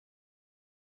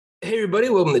Hey everybody,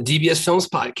 welcome to DBS Films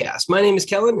Podcast. My name is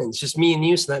Kellen and it's just me and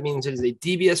you, so that means it is a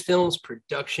DBS Films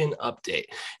production update.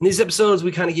 In these episodes,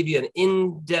 we kind of give you an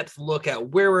in-depth look at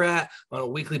where we're at on a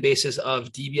weekly basis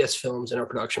of DBS Films in our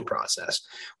production process.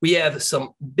 We have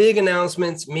some big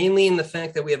announcements, mainly in the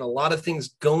fact that we have a lot of things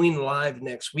going live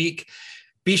next week.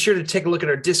 Be sure to take a look at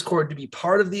our Discord to be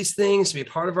part of these things, to be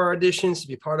part of our auditions, to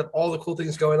be part of all the cool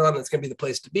things going on. That's going to be the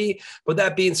place to be. With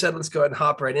that being said, let's go ahead and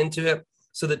hop right into it.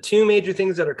 So the two major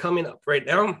things that are coming up right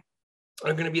now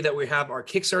are going to be that we have our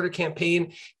Kickstarter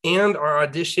campaign and our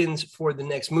auditions for the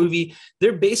next movie.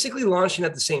 They're basically launching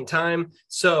at the same time.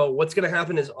 So what's going to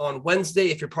happen is on Wednesday,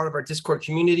 if you're part of our Discord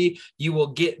community, you will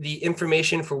get the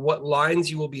information for what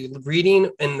lines you will be reading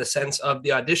in the sense of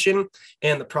the audition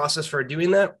and the process for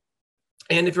doing that.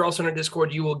 And if you're also in our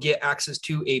Discord, you will get access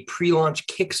to a pre-launch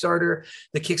Kickstarter.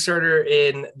 The Kickstarter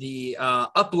and the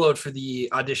upload for the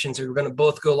auditions are going to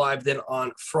both go live then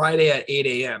on Friday at 8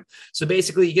 a.m. So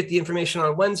basically, you get the information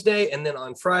on Wednesday, and then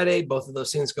on Friday, both of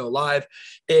those things go live.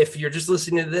 If you're just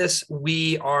listening to this,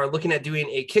 we are looking at doing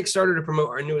a Kickstarter to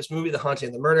promote our newest movie, The Haunting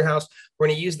of the Murder House. We're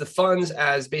going to use the funds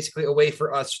as basically a way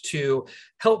for us to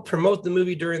help promote the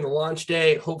movie during the launch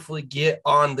day, hopefully get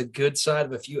on the good side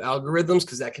of a few algorithms,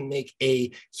 because that can make a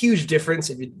huge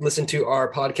difference. If you listen to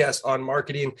our podcast on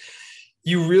marketing,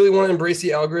 you really want to embrace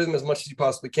the algorithm as much as you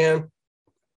possibly can.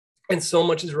 And so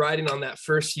much is riding on that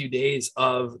first few days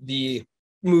of the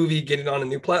movie getting on a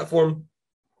new platform.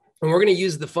 And we're going to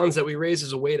use the funds that we raise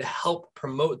as a way to help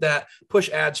promote that, push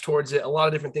ads towards it, a lot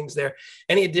of different things there.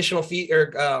 Any additional fee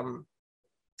or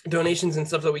donations and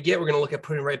stuff that we get, we're going to look at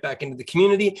putting right back into the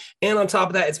community. And on top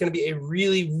of that, it's going to be a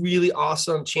really, really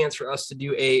awesome chance for us to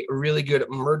do a really good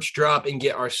merch drop and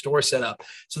get our store set up.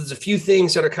 So there's a few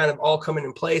things that are kind of all coming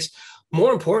in place.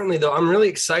 More importantly, though, I'm really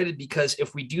excited because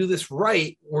if we do this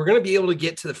right, we're going to be able to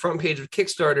get to the front page of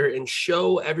Kickstarter and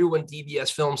show everyone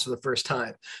DBS Films for the first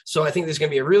time. So I think there's going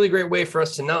to be a really great way for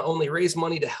us to not only raise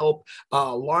money to help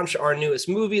launch our newest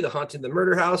movie, The Haunting of the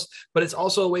Murder House, but it's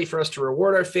also a way for us to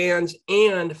reward our fans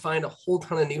and find a whole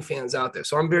ton of new fans out there.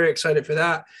 So I'm very excited for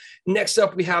that. Next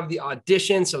up, we have the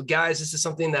audition. So guys, this is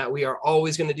something that we are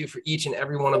always going to do for each and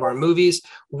every one of our movies.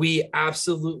 We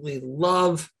absolutely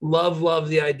love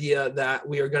the idea that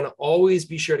we are going to always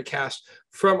be sure to cast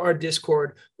from our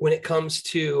Discord when it comes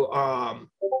to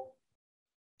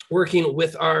working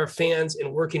with our fans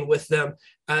and working with them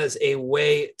as a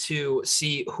way to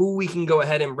see who we can go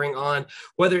ahead and bring on,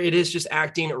 whether it is just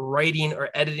acting, writing, or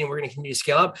editing. We're going to continue to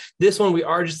scale up. This one, we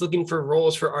are just looking for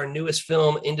roles for our newest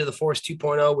film, Into the Force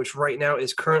 2.0, which right now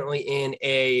is currently in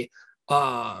a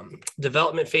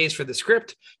development phase for the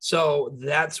script. So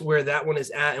that's where that one is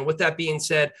at. And with that being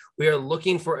said, we are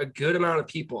looking for a good amount of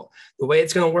people. The way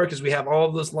it's going to work is we have all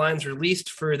of those lines released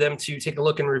for them to take a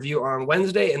look and review on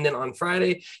Wednesday. And then on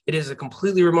Friday, it is a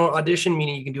completely remote audition,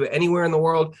 meaning you can do it anywhere in the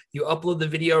world. You upload the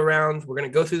video rounds. We're going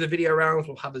to go through the video rounds.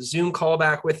 We'll have a Zoom call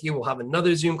back with you. We'll have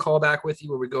another Zoom call back with you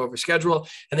where we go over schedule.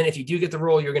 And then if you do get the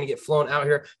role, you're going to get flown out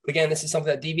here. But again, this is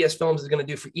something that DBS Films is going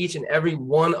to do for each and every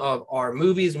one of our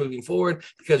movies moving forward,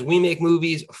 because we make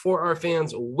movies for our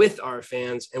fans, with our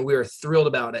fans, and we are thrilled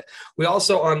about it. We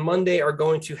also on Monday are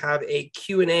going to have a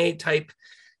Q&A type,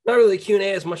 not really a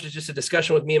Q&A as much as just a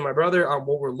discussion with me and my brother on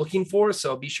what we're looking for.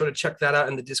 So be sure to check that out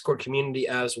in the Discord community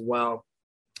as well.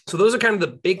 So those are kind of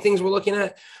the big things we're looking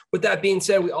at. With that being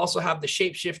said, we also have the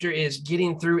Shapeshifter is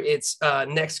getting through its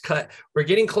next cut. We're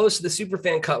getting close to the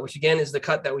Superfan cut, which again is the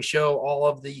cut that we show all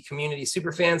of the community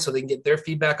superfans so they can get their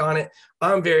feedback on it.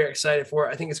 I'm very excited for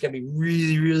it. I think it's going to be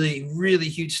really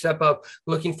huge step up.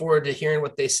 Looking forward to hearing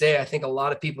what they say. I think a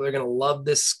lot of people are going to love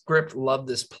this script, love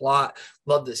this plot,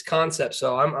 love this concept.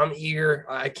 So I'm eager.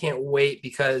 I can't wait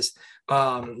because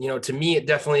to me, it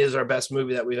definitely is our best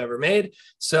movie that we've ever made.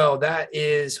 So that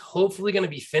is hopefully going to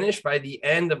be finished by the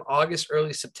end of August,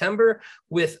 early September,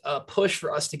 with a push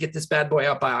for us to get this bad boy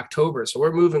out by October. So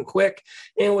we're moving quick.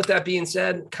 And with that being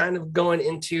said, kind of going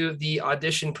into the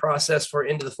audition process for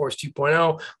Into the Force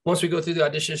 2.0. Once we go through the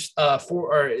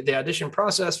audition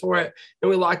process for it,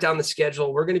 and we lock down the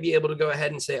schedule, we're going to be able to go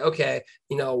ahead and say, okay,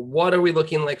 what are we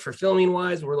looking like for filming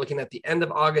wise? We're looking at the end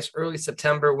of August, early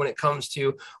September when it comes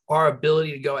to our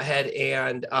ability to go ahead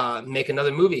and make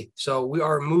another movie. So we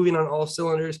are moving on all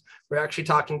cylinders. We're actually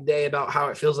talking today about how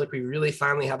it feels like we really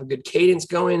finally have a good cadence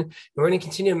going, and we're going to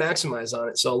continue to maximize on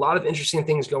it. So a lot of interesting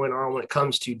things going on when it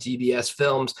comes to DBS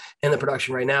Films and the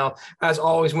production right now. As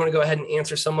always, we want to go ahead and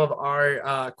answer some of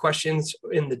our questions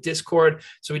in the Discord.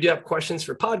 So we do have questions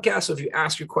for podcasts. So if you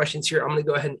ask your questions here, I'm going to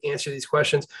go ahead and answer these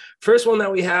questions. First one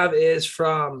that we have is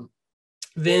from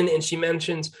Vin, and she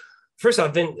mentions, first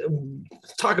off, Vin,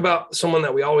 talk about someone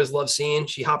that we always love seeing.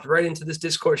 She hopped right into this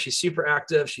Discord. She's super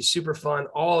active. She's super fun.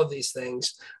 All of these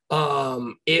things.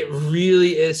 It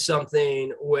really is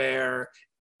something where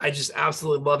I just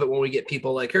absolutely love it when we get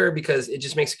people like her, because it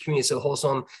just makes the community so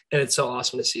wholesome and it's so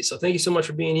awesome to see. So thank you so much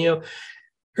for being you.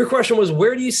 Her question was,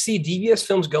 where do you see DBS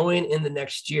films going in the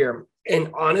next year?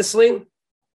 And honestly,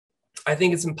 I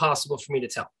think it's impossible for me to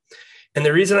tell. And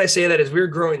the reason I say that is we're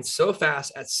growing so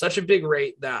fast at such a big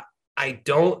rate that I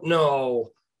don't know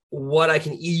what I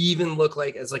can even look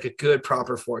like as like a good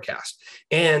proper forecast.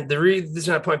 And the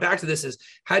reason I point back to this is,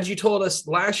 had you told us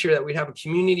last year that we'd have a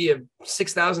community of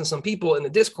 6,000 some people in the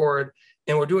Discord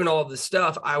and we're doing all of this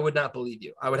stuff, I would not believe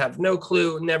you. I would have no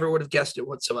clue, never would have guessed it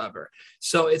whatsoever.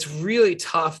 So it's really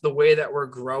tough the way that we're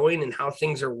growing and how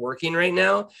things are working right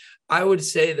now. I would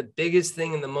say the biggest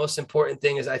thing and the most important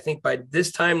thing is, I think by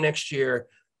this time next year,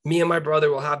 me and my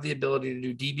brother will have the ability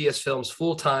to do DBS films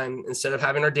full time instead of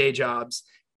having our day jobs.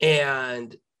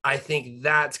 And I think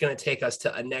that's going to take us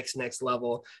to a next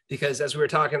level, because as we were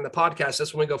talking in the podcast,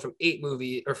 that's when we go from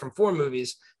 4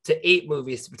 movies to 8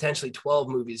 movies to potentially 12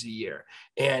 movies a year.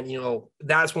 And,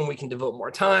 that's when we can devote more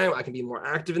time. I can be more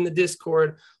active in the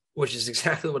Discord, which is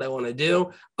exactly what I want to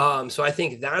do. So I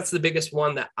think that's the biggest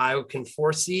one that I can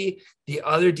foresee. The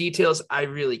other details, I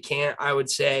really can't. I would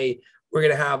say we're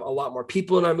going to have a lot more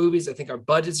people in our movies. I think our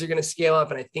budgets are going to scale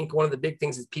up. And I think one of the big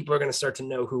things is people are going to start to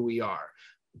know who we are.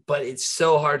 But it's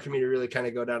so hard for me to really kind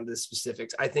of go down to the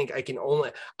specifics. I think I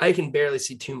can barely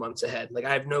see 2 months ahead. Like,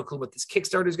 I have no clue what this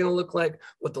Kickstarter is going to look like,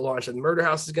 what the launch of the Murder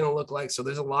House is going to look like. So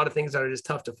there's a lot of things that are just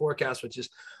tough to forecast, which is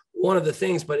one of the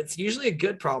things, but it's usually a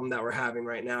good problem that we're having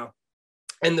right now.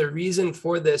 And the reason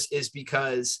for this is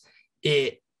because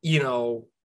it,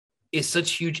 is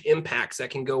such huge impacts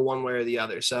that can go one way or the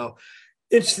other. So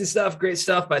interesting stuff, great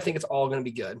stuff, but I think it's all going to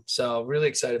be good. So really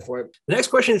excited for it. The next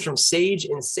question is from Sage,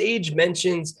 and Sage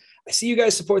mentions, I see you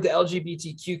guys support the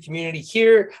LGBTQ community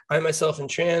here. I myself am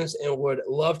trans and would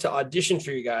love to audition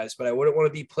for you guys, but I wouldn't want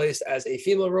to be placed as a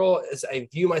female role, as I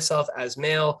view myself as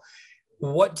male.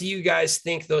 What do you guys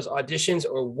think those auditions,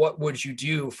 or what would you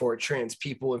do for trans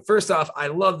people? And first off, I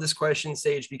love this question,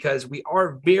 Sage, because we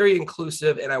are very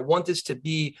inclusive, and I want this to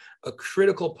be a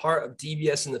critical part of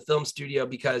DBS in the film studio,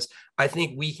 because I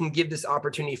think we can give this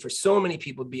opportunity for so many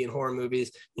people to be in horror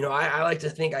movies. I like to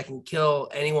think I can kill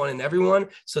anyone and everyone,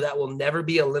 so that will never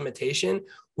be a limitation.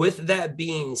 With that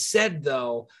being said,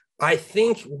 though, I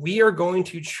think we are going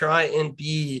to try and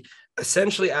be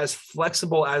essentially as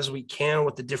flexible as we can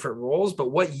with the different roles. But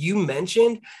what you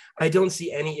mentioned, I don't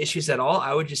see any issues at all.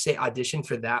 I would just say audition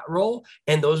for that role.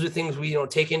 And those are things we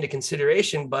take into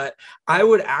consideration. But I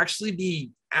would actually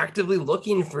be actively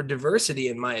looking for diversity,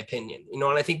 in my opinion. And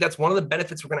I think that's one of the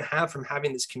benefits we're going to have from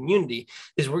having this community,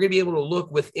 is we're going to be able to look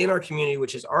within our community,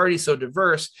 which is already so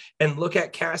diverse, and look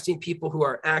at casting people who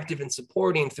are active and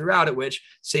supporting throughout it, which,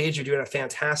 Sage, you're doing a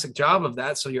fantastic job of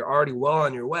that. So you're already well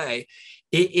on your way.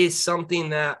 It is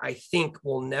something that I think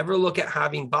we'll never look at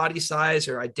having body size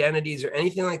or identities or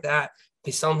anything like that.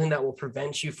 It's something that will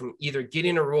prevent you from either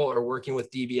getting a role or working with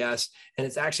DBS. And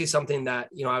it's actually something that,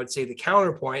 I would say the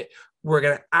counterpoint, we're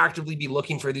going to actively be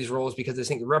looking for these roles, because I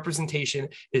think representation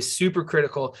is super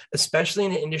critical, especially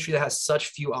in an industry that has such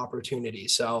few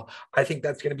opportunities. So I think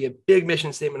that's going to be a big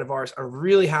mission statement of ours. I'm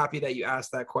really happy that you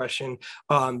asked that question,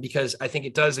 because I think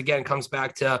it does, again, comes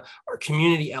back to our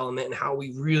community element and how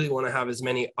we really want to have as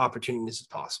many opportunities as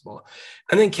possible.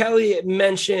 And then Kelly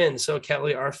mentioned, so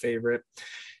Kelly, our favorite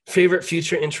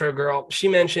future intro girl, she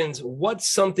mentions, what's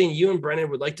something you and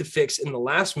Brennan would like to fix in the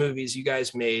last movies you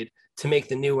guys made to make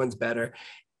the new ones better?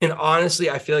 And honestly,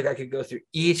 I feel like I could go through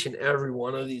each and every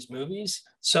one of these movies.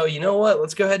 So you know what?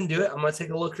 Let's go ahead and do it. I'm going to take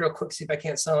a look real quick, see if I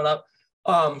can't sum it up.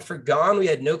 For Gone, we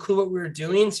had no clue what we were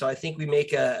doing. So I think we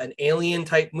make an alien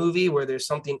type movie where there's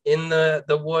something in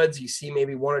the woods. You see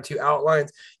maybe 1 or 2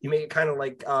 outlines. You make it kind of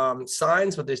like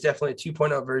Signs, but there's definitely a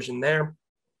 2.0 version there.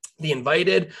 The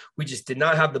Invited, we just did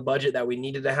not have the budget that we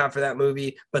needed to have for that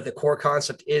movie, but the core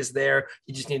concept is there.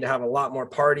 You just need to have a lot more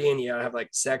partying. You gotta have like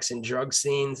sex and drug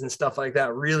scenes and stuff like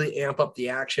that, really amp up the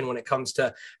action when it comes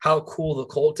to how cool the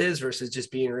cult is versus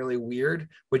just being really weird,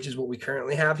 which is what we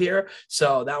currently have here.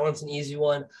 So that one's an easy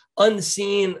one.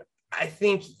 Unseen, I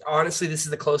think honestly this is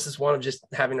the closest one of just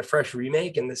having a fresh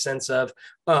remake, in the sense of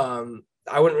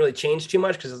I wouldn't really change too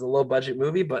much because it's a low budget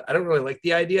movie, but I don't really like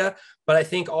the idea. But I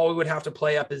think all we would have to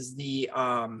play up is the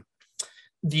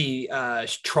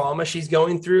trauma she's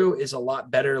going through is a lot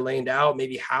better laid out.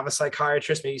 Maybe have a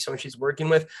psychiatrist, maybe someone she's working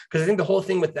with, because I think the whole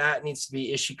thing with that needs to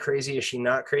be, is she crazy, is she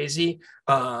not crazy?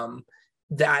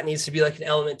 that needs to be like an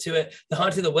element to it. The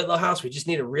Haunted of the Whitlow House, we just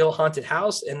need a real haunted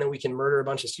house, and then we can murder a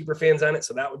bunch of super fans on it.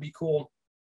 So that would be cool.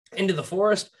 Into the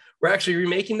Forest, we're actually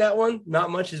remaking that one. Not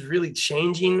much is really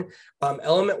changing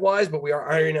element wise, but we are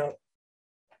ironing out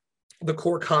the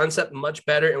core concept much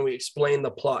better, and we explain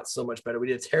the plot so much better. We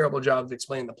did a terrible job of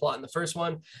explaining the plot in the first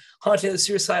one. Haunting of the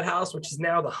Suicide House, which is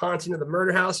now the Haunting of the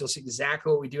Murder House. You'll see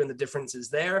exactly what we do and the differences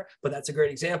there, but that's a great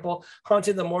example.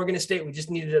 Haunting of the Morgan Estate, we just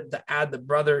needed to add the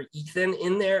brother Ethan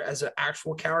in there as an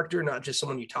actual character, not just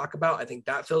someone you talk about. I think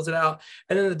that fills it out.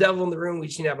 And then the Devil in the Room, we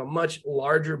just need to have a much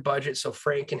larger budget so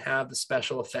Frank can have the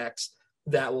special effects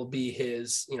that will be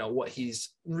his, what he's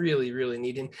really, really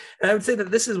needing. And I would say that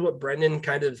this is what Brendan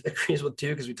kind of agrees with too,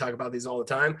 because we talk about these all the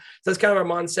time. So that's kind of our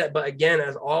mindset. But again,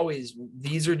 as always,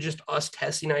 these are just us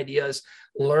testing ideas,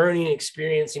 learning,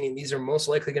 experiencing, and these are most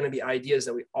likely going to be ideas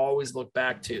that we always look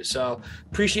back to. So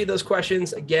appreciate those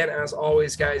questions. Again, as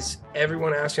always, guys,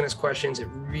 everyone asking us questions. It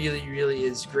really, really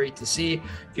is great to see.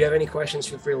 If you have any questions,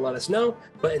 feel free to let us know.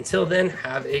 But until then,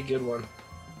 have a good one.